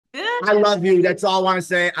I love you. That's all I want to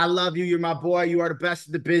say. I love you. You're my boy. You are the best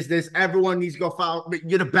in the business. Everyone needs to go follow.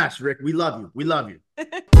 You're the best, Rick. We love you. We love you.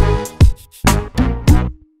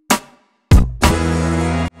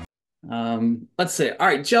 Let's say, all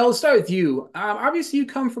right, Joe, let's start with you. Obviously, you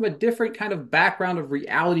come from a different kind of background of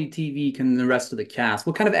reality TV than the rest of the cast.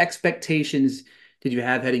 What kind of expectations did you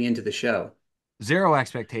have heading into the show? Zero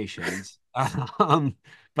expectations.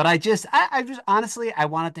 But I just honestly, I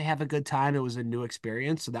wanted to have a good time. It was a new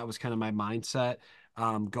experience, so that was kind of my mindset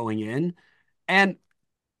going in. And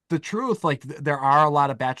the truth, like there are a lot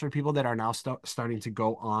of Bachelor people that are now starting to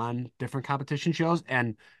go on different competition shows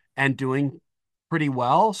and doing pretty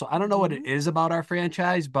well. So I don't know what it Mhm. is about our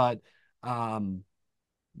franchise, but um,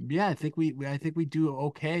 yeah, I think we do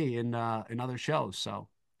okay in other shows. So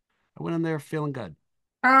I went in there feeling good.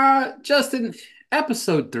 Justin,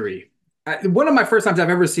 episode three. One of my first times I've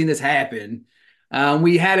ever seen this happen.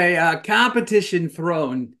 We had a competition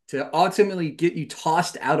thrown to ultimately get you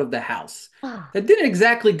tossed out of the house. That didn't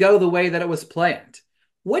exactly go the way that it was planned.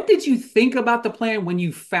 What did you think about the plan when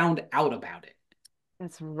you found out about it?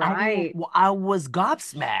 That's right. I was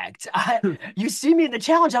gobsmacked. You see me in the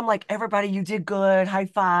challenge. I'm like, everybody, you did good. High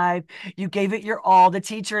five. You gave it your all. The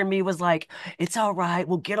teacher and me was like, it's all right.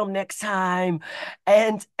 We'll get them next time.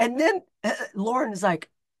 And then Lauren is like,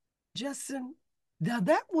 Justin, now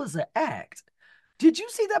that was an act. Did you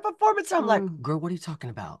see that performance? I'm like, Mm. girl, what are you talking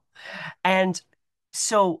about? And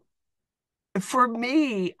so for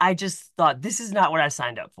me, I just thought this is not what I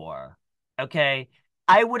signed up for. Okay.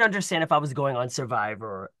 I would understand if I was going on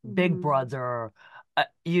Survivor, Big Mhm. Brother,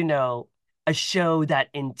 you know, a show that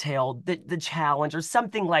entailed the challenge or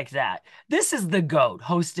something like that. This is The GOAT,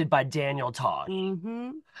 hosted by Daniel Tosh.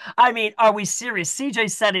 Mhm. I mean, are we serious? CJ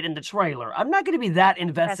said it in the trailer. I'm not going to be that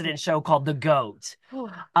invested in a show called The GOAT.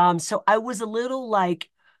 So I was a little like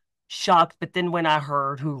shocked, but then when I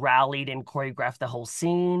heard who rallied and choreographed the whole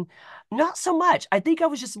scene, not so much. I think I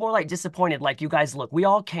was just more like disappointed. Like, you guys, look, we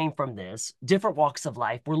all came from this, different walks of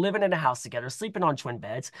life. We're living in a house together, sleeping on twin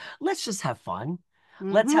beds. Let's just have fun.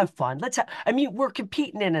 Let's Mhm. have fun. I mean, we're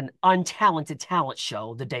competing in an untalented talent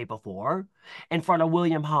show the day before in front of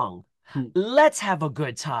William Hung. Let's have a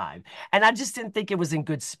good time. And I just didn't think it was in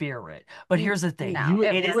good spirit. But here's the thing. No,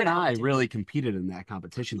 it It is You a and wasn't. I competition. really competed in that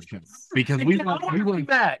competition together because we went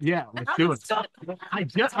That. yeah, let's do it. I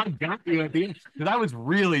got you at the end because I was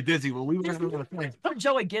really dizzy when we were on the thing. Put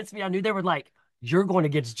Joe against me. I knew they were like, you're going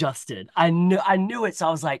against Justin. I knew it. So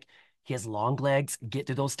I was like, he has long legs. Get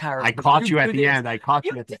through those tires. I But caught you you at do the this. end. I caught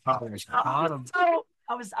You you at the did. tires. I caught him. So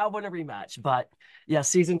I want a rematch. But yeah,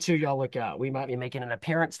 season two, y'all look out. We might be making an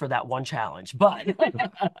appearance for that one challenge. But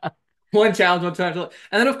One challenge, one challenge.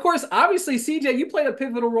 And then, of course, obviously, CJ, you played a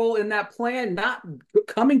pivotal role in that plan not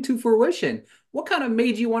coming to fruition. What kind of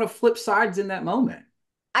made you want to flip sides in that moment?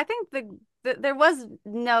 I think there was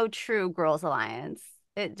no true girls' alliance.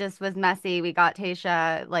 It just was messy. We got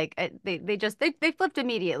Tasha, like they flipped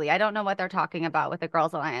immediately. I don't know what they're talking about with the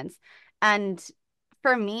girls' alliance. And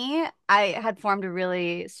for me, I had formed a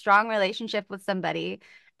really strong relationship with somebody,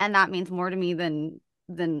 and that means more to me than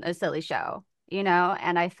a silly show, you know?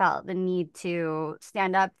 And I felt the need to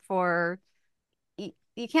stand up for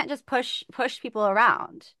you can't just push people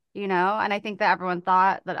around, you know? And I think that everyone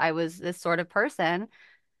thought that I was this sort of person,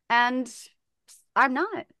 and I'm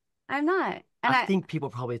not. I'm not. I And think people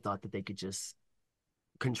probably thought that they could just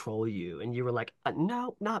control you. And you were like,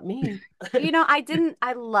 no, not me.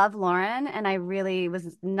 I love Lauren, and I really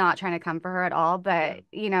was not trying to come for her at all. But,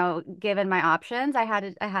 given my options, I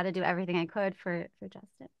had to do everything I could for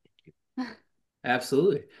Justin.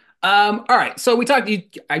 Absolutely. All right. So we talked,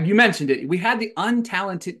 you mentioned it. We had the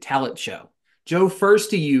Untalented Talent Show. Joe,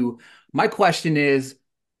 first to you. My question is,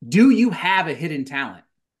 do you have a hidden talent?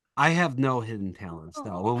 I have no hidden talents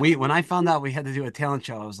though. When I found out we had to do a talent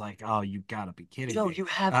show, I was like, "Oh, you gotta be kidding Joe, me!"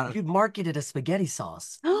 you marketed a spaghetti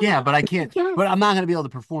sauce. Yeah, but I can't. Yes. But I'm not gonna be able to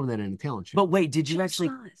perform that in a talent show. But wait, did you actually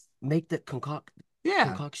Yes. make the Yeah,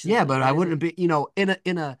 concoction yeah, of it? but I What is wouldn't it? be,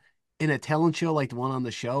 in a talent show like the one on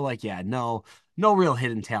the show. Like, yeah, no, no real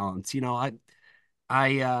hidden talents. Yeah,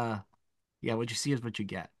 what you see is what you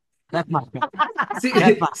get. That's my, that's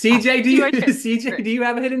my. CJ, You are true. CJ, True. do you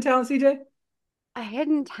have a hidden talent, CJ? A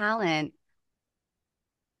hidden talent.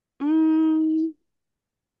 Mm.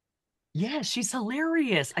 Yeah, she's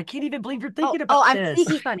hilarious. I can't even believe you're Oh, thinking oh, about I'm this.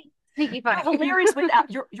 sneaky funny. Sneaky You're funny. hilarious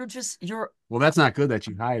without you're Well, that's not good that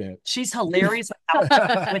you hide it. she's hilarious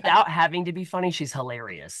without having to be funny. She's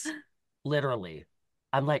hilarious. Literally.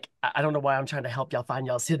 I'm like, I don't know why I'm trying to help y'all find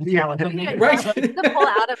y'all's hidden Yeah. talent. Right. To pull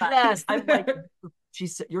out of us. Yes, I'm like,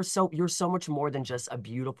 you're so much more than just a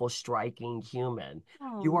beautiful, striking human.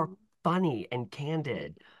 You are Oh. funny and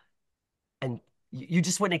candid. And you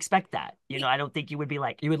just wouldn't expect that. I don't think you would be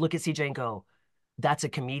like, you would look at CJ and go, that's a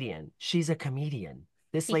comedian. She's a comedian.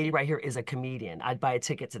 This lady right here is a comedian. I'd buy a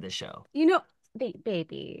ticket to the show.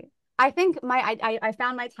 Baby, I think I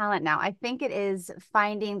found my talent now. I think it is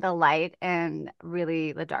finding the light and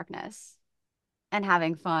really the darkness and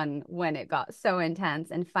having fun when it got so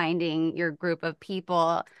intense, and finding your group of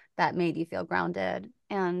people that made you feel grounded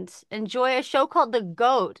and enjoy a show called The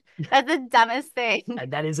Goat. That's the dumbest thing.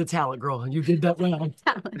 And that is a talent, girl. You did that well.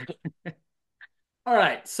 All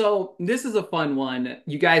right, so this is a fun one.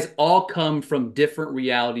 You guys all come from different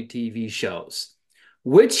reality TV shows.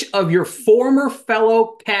 Which of your former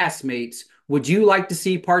fellow castmates would you like to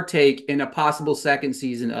see partake in a possible second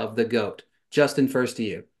season of The Goat? Justin, first to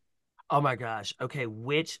you. Oh my gosh. Okay,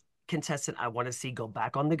 which contestant I want to see go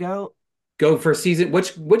back on The Goat? Go for season.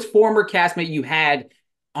 Which former castmate you had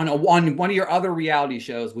on one of your other reality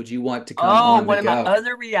shows would you want to come on one The of Goat? my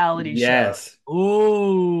other reality shows.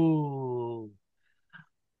 Ooh.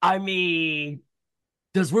 I mean,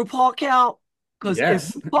 does RuPaul count? Because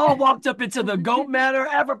Yes. if RuPaul walked up into the Goat Manor,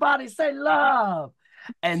 everybody say love.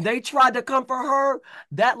 And they tried to come for her,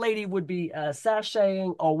 that lady would be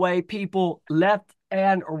sashaying away people left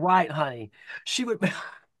and right, honey. She would be,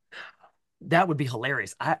 that would be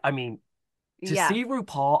hilarious. I mean, to Yeah. see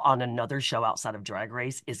RuPaul on another show outside of Drag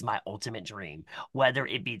Race is my ultimate dream. Whether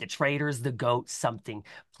it be the Traitors, the Goat, something.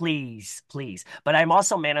 Please, please. But I'm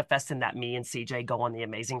also manifesting that me and CJ go on the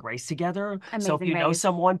Amazing Race together. So if Amazing you know Race.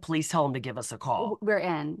 someone, please tell them to give us a call. We're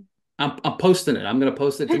in. I'm posting it. I'm going to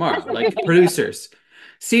post it tomorrow, like producers.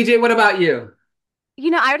 CJ, what about you?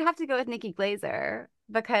 I would have to go with Nikki Glazer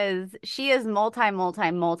because she is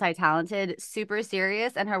multi-talented, super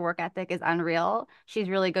serious, and her work ethic is unreal. She's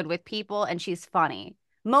really good with people, and she's funny.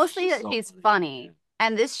 Mostly she's funny.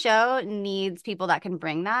 And this show needs people that can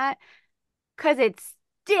bring that, because it's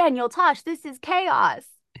Daniel Tosh. This is chaos.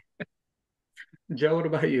 Joe, what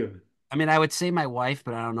about you? I mean, I would say my wife,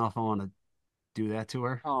 but I don't know if I want to do that to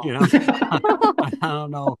her. Oh. I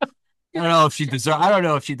don't know. I don't know if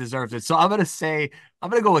she deserves it. So I'm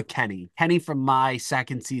gonna go with Kenny. Kenny from my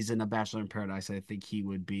second season of Bachelor in Paradise. I think he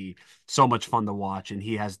would be so much fun to watch, and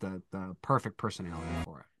he has the perfect personality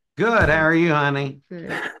for it. Good. How are you, honey?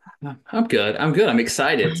 I'm good. I'm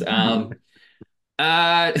excited.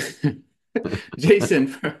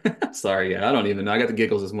 Jason, sorry, I don't even know. I got the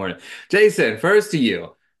giggles this morning. Jason, first to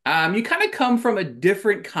you. You kind of come from a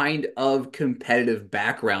different kind of competitive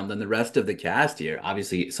background than the rest of the cast here.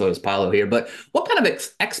 Obviously, so does Paolo here. But what kind of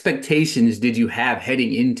expectations did you have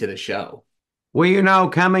heading into the show? Well,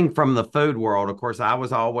 coming from the food world, of course, I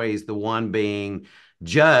was always the one being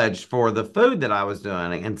judged for the food that I was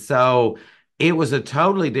doing. And so it was a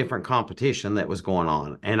totally different competition that was going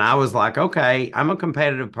on. And I was like, okay, I'm a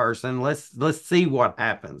competitive person. Let's see what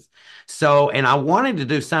happens. So, and I wanted to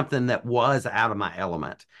do something that was out of my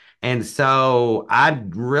element. And so I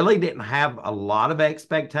really didn't have a lot of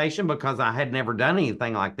expectation because I had never done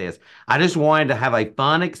anything like this. I just wanted to have a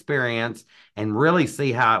fun experience and really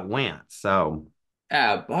see how it went. So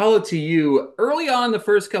Paolo, to you, early on the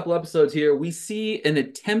first couple episodes here, we see an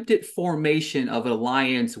attempted formation of an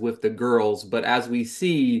alliance with the girls, but as we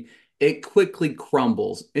see, it quickly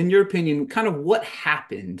crumbles. In your opinion, kind of what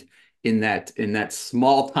happened in that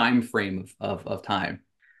small time frame of time?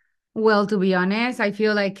 Well, to be honest, I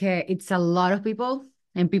feel like it's a lot of people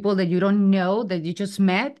and people that you don't know that you just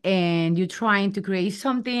met and you're trying to create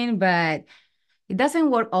something, but it doesn't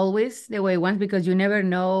work always the way it wants because you never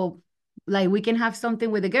know. Like we can have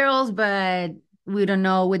something with the girls, but we don't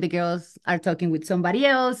know when the girls are talking with somebody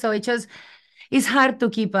else. So it's hard to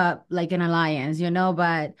keep up like an alliance,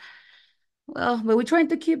 but we're trying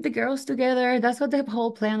to keep the girls together. That's what the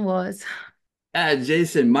whole plan was.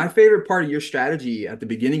 Jason, my favorite part of your strategy at the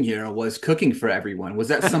beginning here was cooking for everyone. Was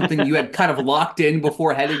that something you had kind of locked in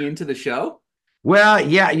before heading into the show? well,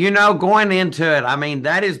 yeah, going into it, I mean,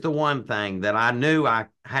 that is the one thing that I knew I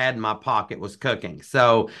had in my pocket was cooking.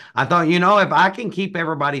 So I thought, if I can keep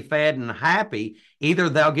everybody fed and happy, either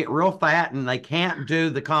they'll get real fat and they can't do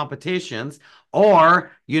the competitions,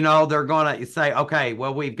 or, they're going to say, okay,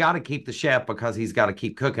 well, we've got to keep the chef because he's got to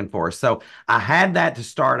keep cooking for us. So I had that to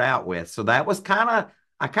start out with. So that was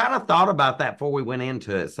I kind of thought about that before we went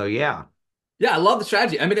into it. So yeah. Yeah, I love the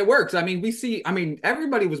strategy. I mean, it works. I mean,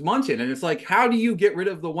 everybody was munching, and it's like, how do you get rid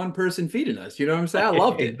of the one person feeding us? You know what I'm saying? I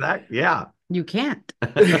loved it. Exactly. Yeah. You can't.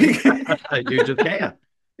 You just can't.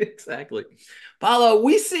 Exactly. Paolo,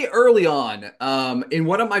 we see early on in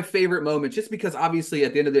one of my favorite moments, just because obviously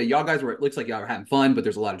at the end of the day, it looks like y'all were having fun, but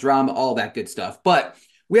there's a lot of drama, all that good stuff. But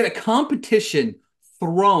we had a competition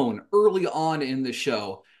thrown early on in the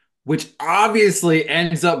show. which obviously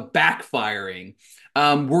ends up backfiring.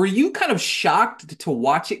 Were you kind of shocked to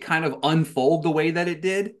watch it kind of unfold the way that it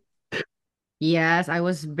did? Yes, I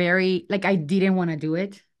was very like I didn't want to do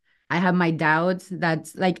it. I have my doubts.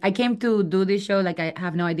 That's like I came to do this show like I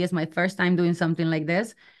have no idea. It's my first time doing something like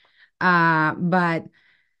this. But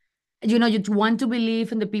you know, you want to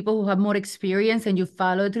believe in the people who have more experience and you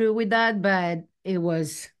follow through with that, but it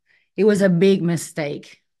was a big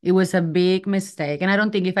mistake. It was a big mistake. And I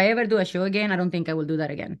don't think if I ever do a show again, I don't think I will do that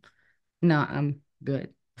again. No, I'm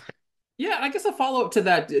good. Yeah, I guess a follow up to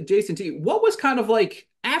that, Jason, to you, what was kind of like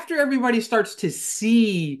after everybody starts to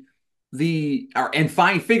see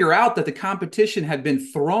and figure out that the competition had been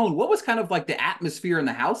thrown, what was kind of like the atmosphere in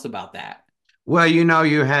the house about that? Well,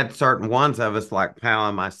 you had certain ones of us, like Pal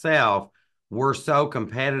and myself, were so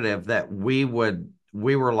competitive that we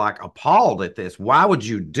were like appalled at this. Why would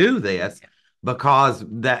you do this? Because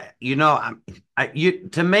that,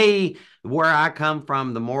 to me, where I come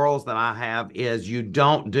from, the morals that I have is you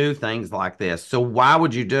don't do things like this. So why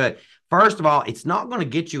would you do it? First of all, it's not going to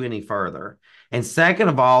get you any further. And second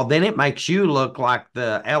of all, then it makes you look like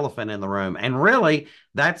the elephant in the room. And really,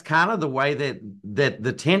 that's kind of the way that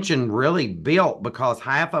the tension really built, because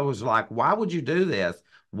half of us was like, why would you do this?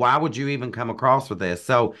 Why would you even come across with this?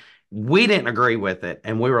 So we didn't agree with it.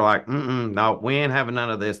 And we were like, no, we ain't having none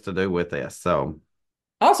of this to do with this. So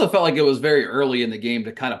I also felt like it was very early in the game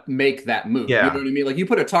to kind of make that move. You know yeah. what I mean? Like you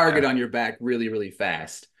put a target on your back really, really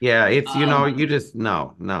fast. Yeah, it's you just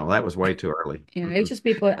no, that was way too early. Yeah, it's just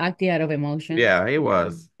people acting out of emotion. Yeah, it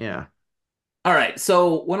was. Yeah. All right.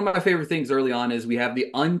 So one of my favorite things early on is we have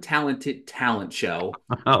the untalented talent show.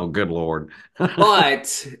 Oh, good Lord.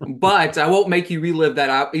 But I won't make you relive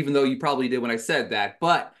that out, even though you probably did when I said that.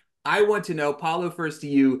 But I want to know, Paulo, first to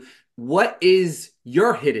you, what is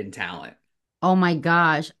your hidden talent? Oh my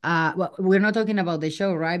gosh. Well, we're not talking about the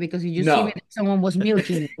show, right? Because you just see me No. that someone was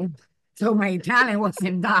milking me. So my talent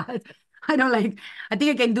wasn't that. I don't like, I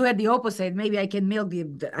think I can do it the opposite. Maybe I can milk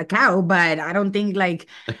a cow, but I don't think like,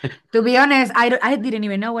 to be honest, I didn't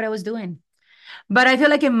even know what I was doing. But I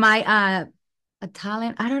feel like in my a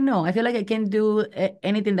talent, I don't know. I feel like I can do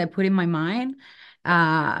anything that I put in my mind.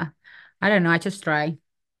 Uh, I don't know. I just try.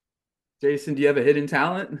 Jason, do you have a hidden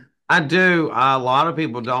talent? I do. A lot of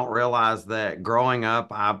people don't realize that growing up,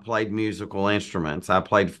 I played musical instruments. I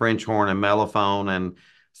played French horn and mellophone, and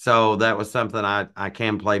so that was something I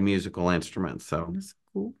can play musical instruments. So That's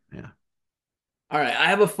cool. yeah. All right, I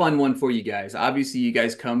have a fun one for you guys. Obviously, you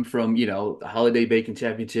guys come from, the Holiday Baking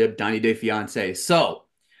Championship, 90 Day Fiance. So,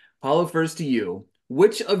 Paulo, first to you.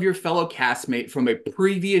 Which of your fellow castmate from a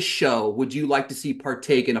previous show would you like to see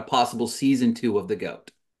partake in a possible season 2 of The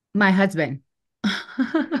GOAT? My husband.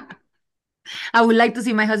 I would like to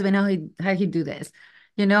see my husband how he do this.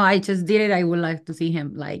 You know, I just did it. I would like to see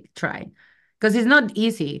him like try, because it's not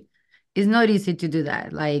easy. It's not easy to do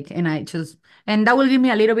that. Like, and that will give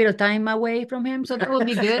me a little bit of time away from him, so that will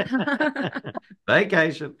be good.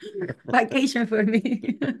 Vacation. Vacation for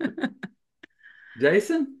me.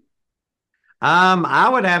 Jason? I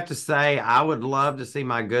would have to say I would love to see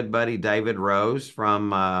my good buddy David Rose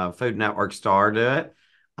from Food Network Star do it.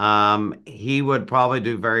 He would probably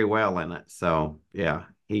do very well in it. So yeah,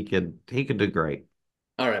 he could do great.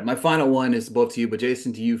 All right, my final one is both to you, but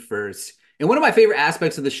Jason, to you first. And one of my favorite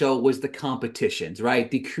aspects of the show was the competitions, right?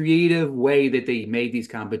 The creative way that they made these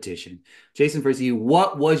competitions. Jason, first to you,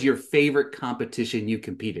 what was your favorite competition you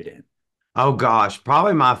competed in? Oh gosh,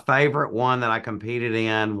 probably my favorite one that I competed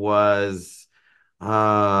in was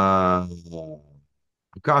gosh,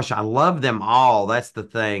 I love them all. That's the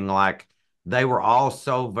thing. Like they were all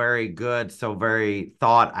so very good, so very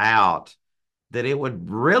thought out that it would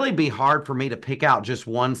really be hard for me to pick out just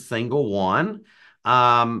one single one.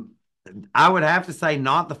 Um, I would have to say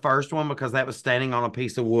not the first one because that was standing on a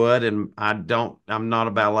piece of wood, and I'm not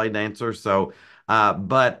a ballet dancer. So,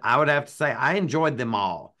 but I would have to say I enjoyed them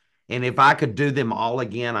all. And if I could do them all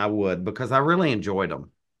again, I would because I really enjoyed them.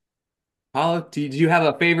 Paula, do you have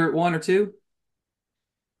a favorite one or two?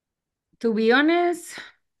 To be honest,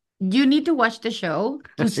 you need to watch the show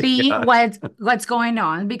to see Yeah. what's going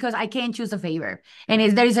on, because I can't choose a favor,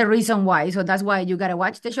 and there is a reason why. So that's why you gotta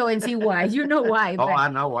watch the show and see why. You know why? Oh, But I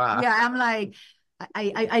know why. yeah, I'm like,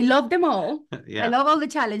 I love them all. I Yeah. love all the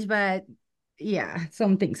challenge, but yeah,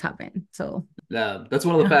 some things happen. So That's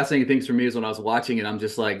one of the fascinating things for me is when I was watching it, I'm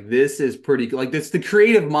just like, this is pretty cool. Like this, the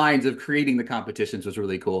creative minds of creating the competitions was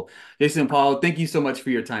really cool. Jason and Paul, thank you so much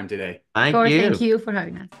for your time today. Thank of course, you. thank you for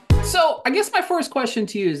having us. So I guess my first question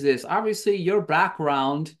to you is this. Obviously, your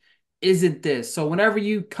background isn't this? So whenever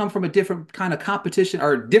you come from a different kind of competition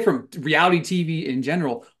or different reality TV in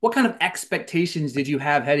general, what kind of expectations did you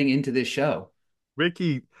have heading into this show?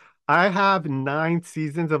 Ricky, I have 9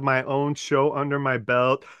 seasons of my own show under my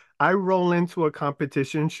belt. I roll into a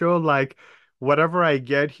competition show like whatever I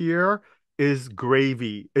get here is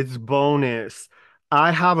gravy. It's bonus.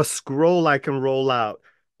 I have a scroll I can roll out.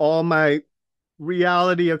 All my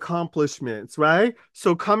reality accomplishments, right?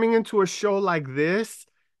 So coming into a show like this,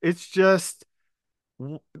 it's just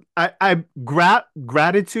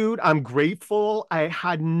gratitude. I'm grateful. I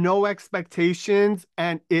had no expectations,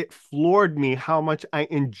 and it floored me how much I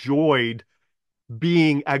enjoyed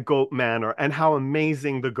being at Goat Manor and how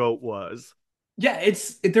amazing the goat was. Yeah,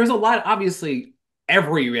 there's a lot. Obviously,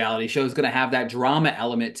 every reality show is going to have that drama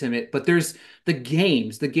element to it, but there's the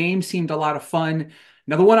games. The games seemed a lot of fun.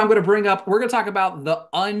 Now, the one I'm going to bring up, we're going to talk about the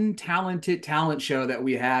untalented talent show that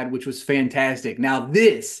we had, which was fantastic. Now,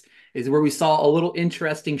 this is where we saw a little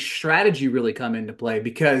interesting strategy really come into play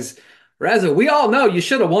because, Reza, we all know you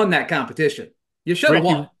should have won that competition. You should have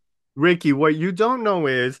Ricky, won. Ricky, what you don't know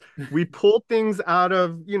is we pulled things out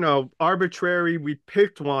of, arbitrary. We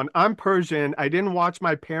picked one. I'm Persian. I didn't watch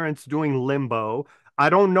my parents doing limbo. I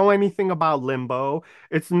don't know anything about limbo.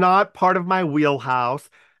 It's not part of my wheelhouse.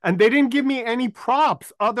 And they didn't give me any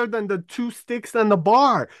props other than the two sticks and the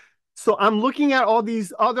bar. So I'm looking at all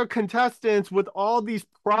these other contestants with all these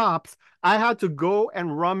props. I had to go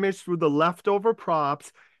and rummage through the leftover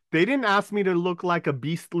props. They didn't ask me to look like a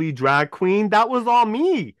beastly drag queen. That was all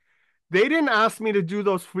me. They didn't ask me to do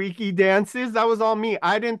those freaky dances. That was all me.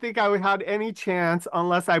 I didn't think I would have any chance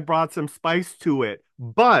unless I brought some spice to it.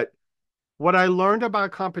 But what I learned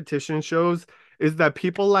about competition shows is that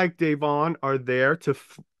people like Davon are there to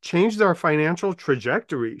change their financial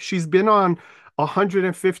trajectory. She's been on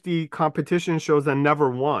 150 competition shows and never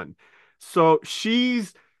won. So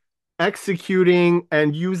she's executing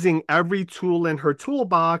and using every tool in her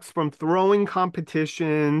toolbox from throwing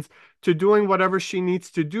competitions to doing whatever she needs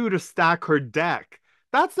to do to stack her deck.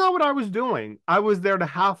 That's not what I was doing. I was there to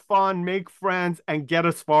have fun, make friends, and get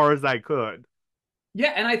as far as I could.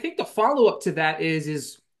 Yeah, and I think the follow-up to that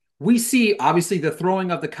is we see obviously the throwing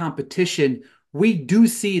of the competition. We do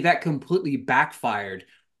see that completely backfired.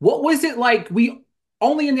 What was it like? We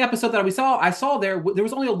only in the episode that I saw there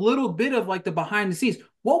was only a little bit of like the behind the scenes.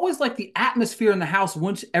 What was like the atmosphere in the house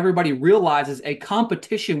once everybody realizes a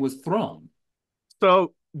competition was thrown?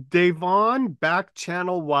 So Davon, back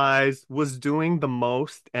channel wise, was doing the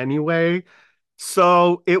most anyway.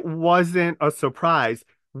 So it wasn't a surprise.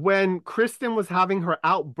 When Kristen was having her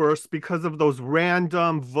outbursts because of those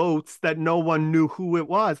random votes that no one knew who it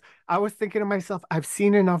was, I was thinking to myself, I've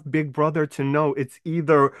seen enough Big Brother to know it's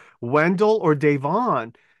either Wendell or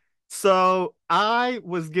Davon. So I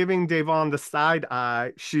was giving Davon the side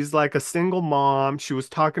eye. She's like a single mom. She was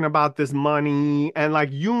talking about this money, and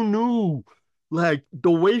like you knew, like the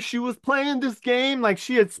way she was playing this game, like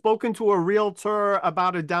she had spoken to a realtor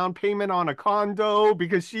about a down payment on a condo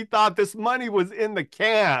because she thought this money was in the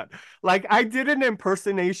can. Like I did an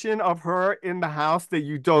impersonation of her in the house that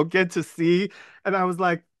you don't get to see, and I was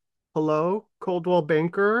like, "Hello, Coldwell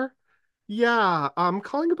Banker." Yeah, I'm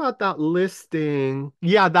calling about that listing.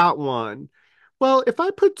 Yeah, that one. Well, if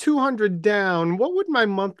I put 200 down, what would my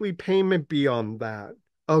monthly payment be on that?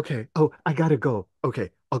 Okay. Oh, I gotta go.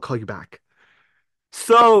 Okay, I'll call you back.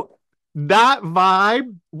 So that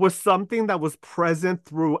vibe was something that was present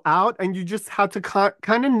throughout, and you just had to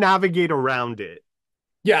kind of navigate around it.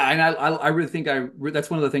 Yeah, and I really think that's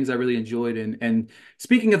one of the things I really enjoyed. And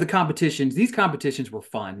speaking of the competitions, these competitions were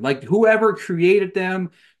fun. Like whoever created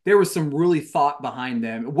them, there was some really thought behind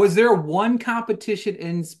them. Was there one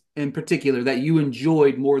competition in particular that you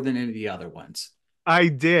enjoyed more than any of the other ones? I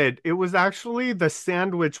did. It was actually the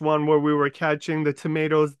sandwich one where we were catching the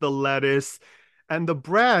tomatoes, the lettuce, and the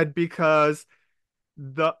bread because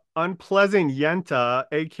the unpleasant Yenta,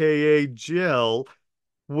 aka Jill,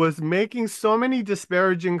 was making so many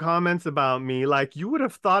disparaging comments about me. Like you would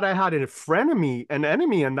have thought I had a frenemy, an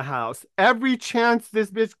enemy in the house. Every chance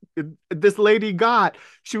this lady got,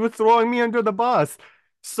 she was throwing me under the bus.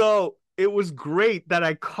 So it was great that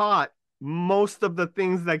I caught most of the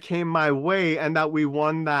things that came my way and that we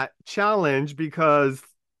won that challenge because,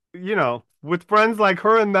 with friends like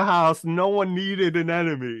her in the house, no one needed an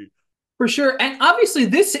enemy. For sure. And obviously,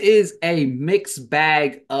 this is a mixed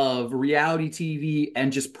bag of reality TV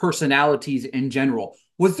and just personalities in general.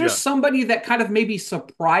 Was there Yeah. somebody that kind of maybe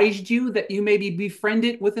surprised you that you maybe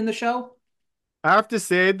befriended within the show? I have to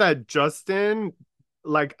say that Justin,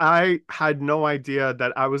 like, I had no idea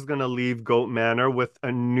that I was gonna leave Goat Manor with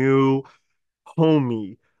a new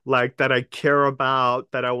homie. like that I care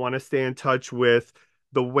about, that I want to stay in touch with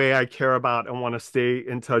the way I care about and want to stay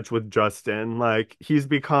in touch with Justin. Like he's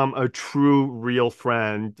become a true, real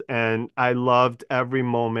friend, and I loved every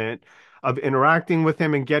moment of interacting with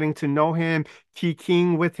him and getting to know him,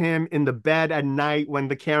 kikiing with him in the bed at night when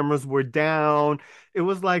the cameras were down. It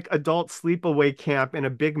was like adult sleepaway camp in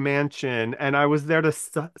a big mansion, and I was there to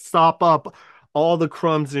sop up all the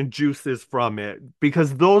crumbs and juices from it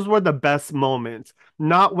because those were the best moments.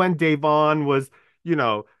 Not when Davon was, you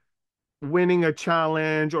know, winning a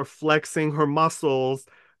challenge or flexing her muscles,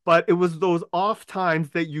 but it was those off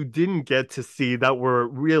times that you didn't get to see that were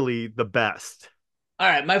really the best. All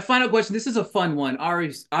right, my final question. This is a fun one.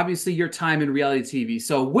 Ari, obviously, your time in reality TV.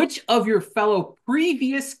 So, which of your fellow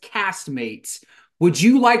previous castmates would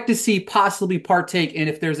you like to see possibly partake in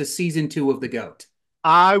if there's a season 2 of The GOAT?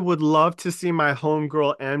 I would love to see my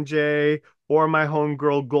homegirl MJ or my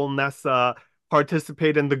homegirl Golnessa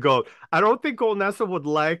participate in the GOAT. I don't think Golnessa would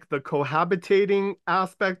like the cohabitating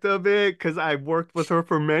aspect of it because I've worked with her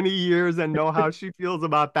for many years and know how she feels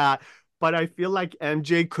about that. But I feel like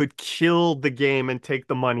MJ could kill the game and take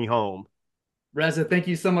the money home. Reza, thank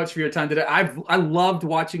you so much for your time today. I loved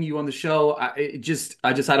watching you on the show. I just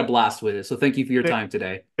had a blast with it. So thank you for your time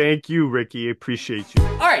today. Thank you, Ricky. Appreciate you.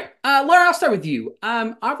 All right, Laura, I'll start with you.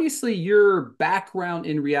 Obviously, your background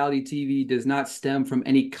in reality TV does not stem from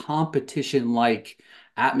any competition-like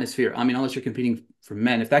atmosphere. I mean, unless you're competing for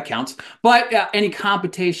men, if that counts. But any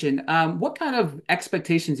competition. What kind of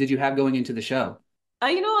expectations did you have going into the show?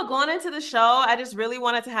 Going into the show, I just really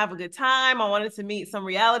wanted to have a good time. I wanted to meet some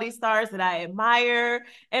reality stars that I admire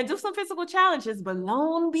and do some physical challenges. But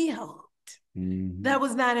lo and behold, that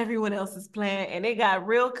was not everyone else's plan, and it got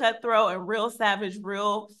real cutthroat and real savage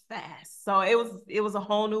real fast. So it was a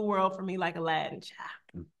whole new world for me, like Aladdin,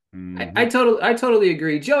 child. I totally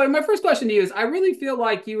agree. Joey, my first question to you is I really feel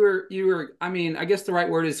like you were, I mean, I guess the right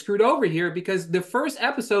word is screwed over here because the first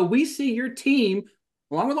episode we see your team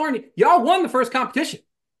along with Lauren, y'all won the first competition.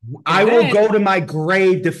 I will go to my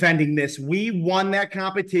grave defending this. We won that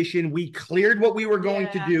competition. We cleared what we were going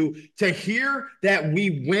to do. To hear that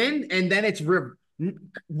we win and then it's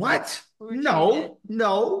what? No.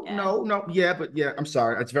 Yeah, but yeah, I'm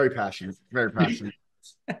sorry. It's very passionate. Very passionate.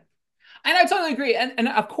 And I totally agree. And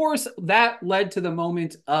of course, that led to the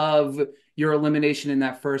moment of your elimination in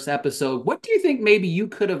that first episode. What do you think maybe you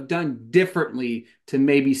could have done differently to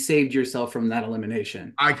maybe saved yourself from that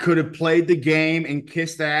elimination? I could have played the game and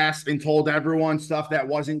kissed ass and told everyone stuff that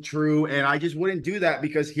wasn't true. And I just wouldn't do that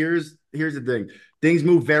because here's the thing. Things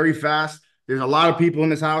move very fast. There's a lot of people in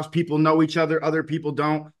this house. People know each other. Other people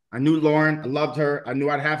don't. I knew Lauren. I loved her. I knew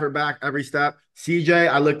I'd have her back every step. CJ,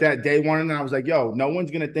 I looked at day one and I was like, yo, no one's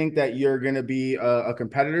going to think that you're going to be a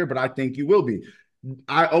competitor, but I think you will be.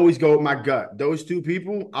 I always go with my gut. Those two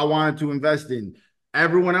people I wanted to invest in.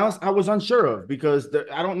 Everyone else I was unsure of because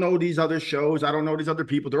I don't know these other shows. I don't know these other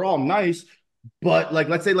people. They're all nice. But like,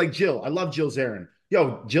 let's say like Jill. I love Jill Zarin.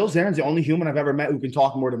 Yo, Jill Zarin's the only human I've ever met who can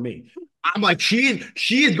talk more to me. I'm like, she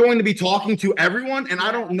is going to be talking to everyone. And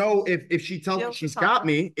I don't know if she tells me she's got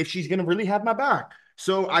me, if she's going to really have my back.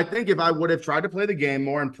 So I think if I would have tried to play the game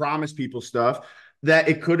more and promise people stuff, that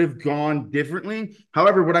it could have gone differently.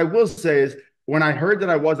 However, what I will say is when I heard that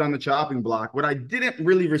I was on the chopping block, what I didn't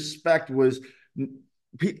really respect was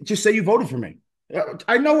just say you voted for me.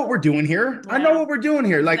 I know what we're doing here. Yeah. I know what we're doing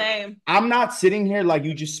here. Like, same. I'm not sitting here like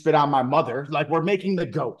you just spit on my mother. Like, we're making the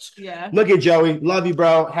goats. Yeah. Look at Joey. Love you,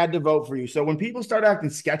 bro. Had to vote for you. So when people start acting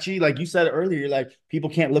sketchy, like you said earlier, you're like, people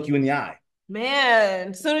can't look you in the eye. Man,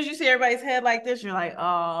 as soon as you see everybody's head like this, you're like,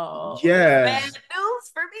 oh, yeah, bad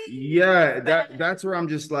news for me. Yeah, that's where I'm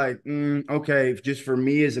just like, okay, just for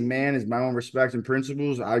me as a man, as my own respect and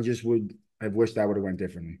principles, I just would have wished that would have went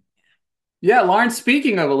differently. Yeah, Lauren,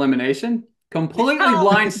 speaking of elimination, completely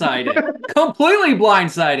blindsided. Completely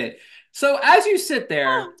blindsided. So as you sit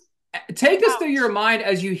there, take us through your mind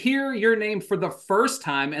as you hear your name for the first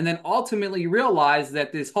time and then ultimately realize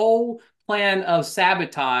that this whole plan of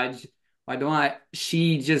sabotage,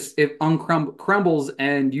 it crumbles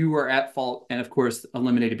and you are at fault and of course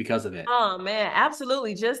eliminated because of it. Oh man,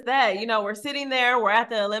 absolutely. Just that, we're sitting there, we're at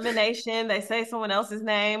the elimination. They say someone else's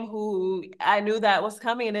name who I knew that was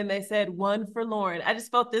coming. And then they said one for Lauren. I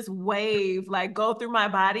just felt this wave like go through my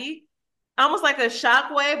body, almost like a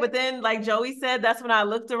shock wave. But then like Joey said, that's when I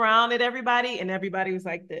looked around at everybody and everybody was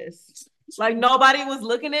like this. Like nobody was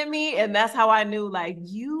looking at me. And that's how I knew like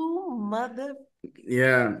you mother.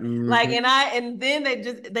 Yeah. Mm-hmm. Like, and then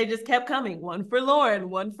they just kept coming. One for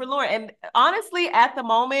Lauren. And honestly, at the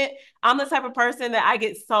moment, I'm the type of person that I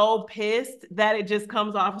get so pissed that it just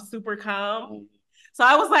comes off super calm. So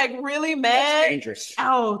I was like really mad. That's dangerous.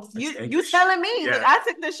 Oh, That's you dangerous. telling me? Yeah. Like, I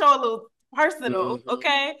took the show a little personal, Mhm.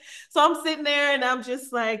 okay? So I'm sitting there and I'm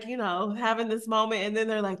just like, having this moment, and then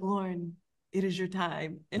they're like, Lauren, it is your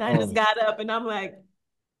time. And I just got up and I'm like,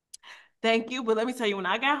 thank you. But let me tell you, when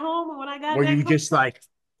I got home and when I got Were back you home, just like,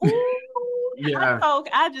 ooh, yeah.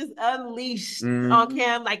 I just unleashed on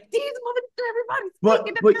Cam, like, these motherfuckers, everybody's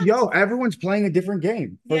speaking But yo, everyone's playing a different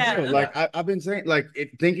game for Yeah. real. Like I've been saying, like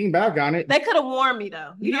thinking back on it, They could have warned me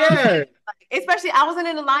though. yeah, Especially I was in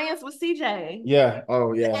an alliance with CJ. yeah,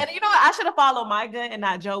 oh yeah, And you know what? I should have followed my gut and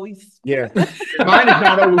not Joey's. yeah. Mine is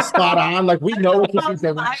not always spot on. Like we know if this is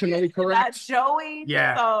directionally Not correct. Joey.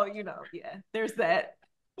 Yeah. So, yeah, there's that.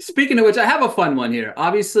 Speaking of which, I have a fun one here.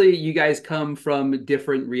 Obviously, you guys come from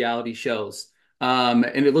different reality shows. And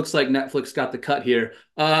it looks like Netflix got the cut here.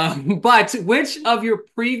 But which of your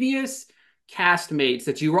previous castmates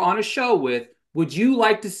that you were on a show with would you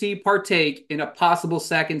like to see partake in a possible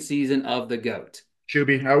second season of The GOAT?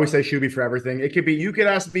 Shuby. I always say Shuby for everything. It could be, you could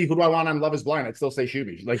ask me, who do I want on Love is Blind? I'd still say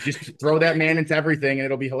Shuby. Like, just throw that man into everything and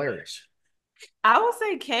it'll be hilarious. I would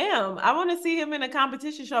say Cam. I want to see him in a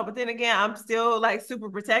competition show, but then again, I'm still like super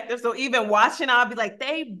protective. So even watching, I'll be like,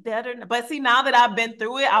 they better. But see, now that I've been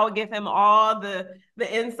through it, I would give him all the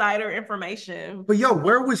insider information. But yo,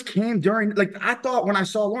 where was Cam during? Like, I thought when I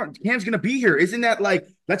saw Lauren, Cam's gonna be here. Isn't that like,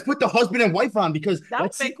 let's put the husband and wife on because that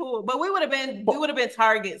would be cool. But we would have been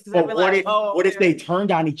targets. But what if they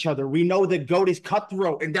turned on each other? We know the GOAT is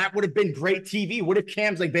cutthroat, and that would have been great TV. What if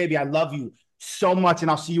Cam's like, baby, I love you so much,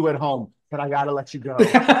 and I'll see you at home, but I gotta let you go.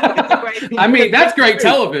 I mean, that's great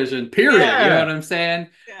television, period. Yeah. You know what I'm saying?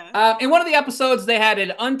 Yeah. In one of the episodes, they had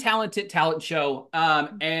an untalented talent show.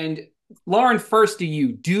 And Lauren, first to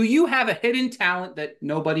you, do you have a hidden talent that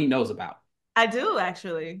nobody knows about? I do,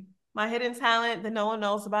 actually. My hidden talent that no one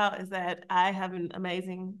knows about is that I have an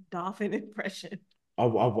amazing dolphin impression.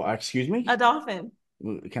 Oh, excuse me? A dolphin.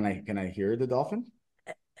 Can I hear the dolphin?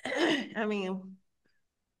 I mean,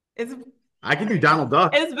 I can do Donald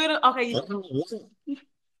Duck. It's been okay. That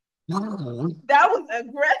was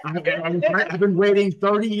aggressive. I've been waiting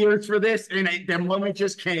 30 years for this, and the moment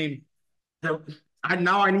just came.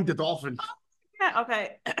 Now I need the dolphin. Yeah,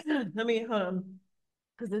 okay. Let me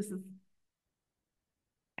because this is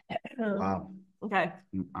Wow. Okay.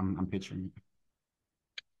 I'm picturing it.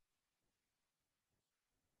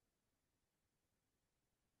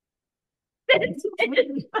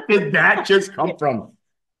 Did that just come from?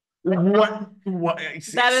 What?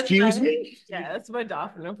 Excuse me? Yeah, that's my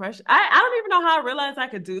dolphin impression. I don't even know how I realized I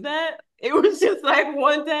could do that. It was just like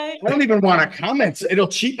one day. I don't even want to comment. It'll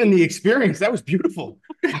cheapen the experience. That was beautiful.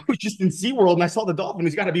 I was just in SeaWorld and I saw the dolphin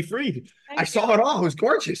who's got to be freed. I saw it all. It was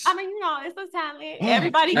gorgeous. I mean, it's a talent.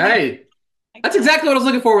 Everybody. Hey, that's exactly what I was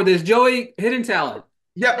looking for with this. Joey, hidden talent.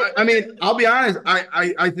 Yeah, I mean, I'll be honest.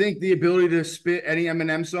 I think the ability to spit any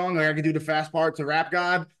Eminem song, like I could do the fast part to Rap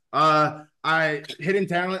God. Hidden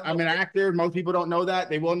talent. I'm an actor. Most people don't know that.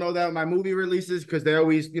 They will know that in my movie releases because they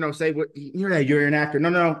always, say what you're an actor.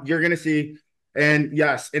 No, you're gonna see. And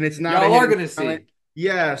yes, and it's not. Y'all are gonna see.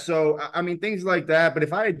 Yeah. So I mean, things like that. But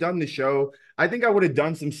if I had done the show, I think I would have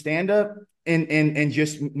done some stand up and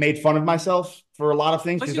just made fun of myself for a lot of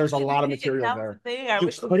things because there's a lot of material there. I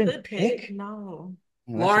wish you couldn't pick. No.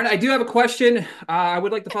 Lauren, I do have a question. I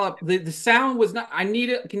would like to follow up. The sound was not. I need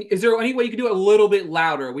it. Is there any way you can do it a little bit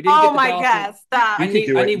louder? We didn't. Oh get the my dolphin. God! Stop. I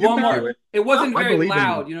need one more. It wasn't very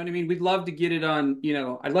loud. You. You know what I mean? We'd love to get it on.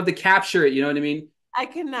 I'd love to capture it. You know what I mean? I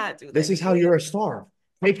cannot do that. This is how you're a star.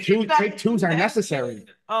 Take twos are necessary.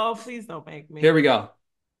 Oh, please don't make me. Here we go.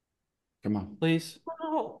 Come on, please.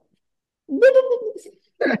 Oh.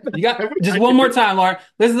 You got just one more time, Lauren.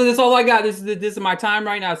 This is all I got. This is my time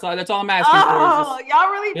right now. So that's all I'm asking for.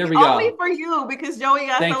 Y'all really here we only go. For you because Joey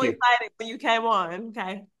got Thank so you. excited when you came on.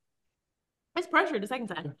 Okay. It's pressure the second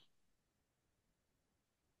time.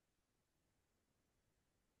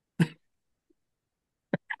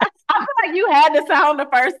 I feel like you had the sound the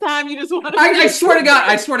first time. You just wanted. I swear to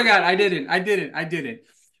God. I didn't.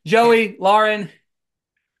 Joey, Lauren,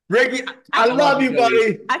 Ricky, I love you,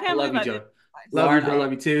 buddy. I can't love believe you, I Joey. did. Lauren, I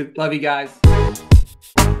love you too. Love you guys.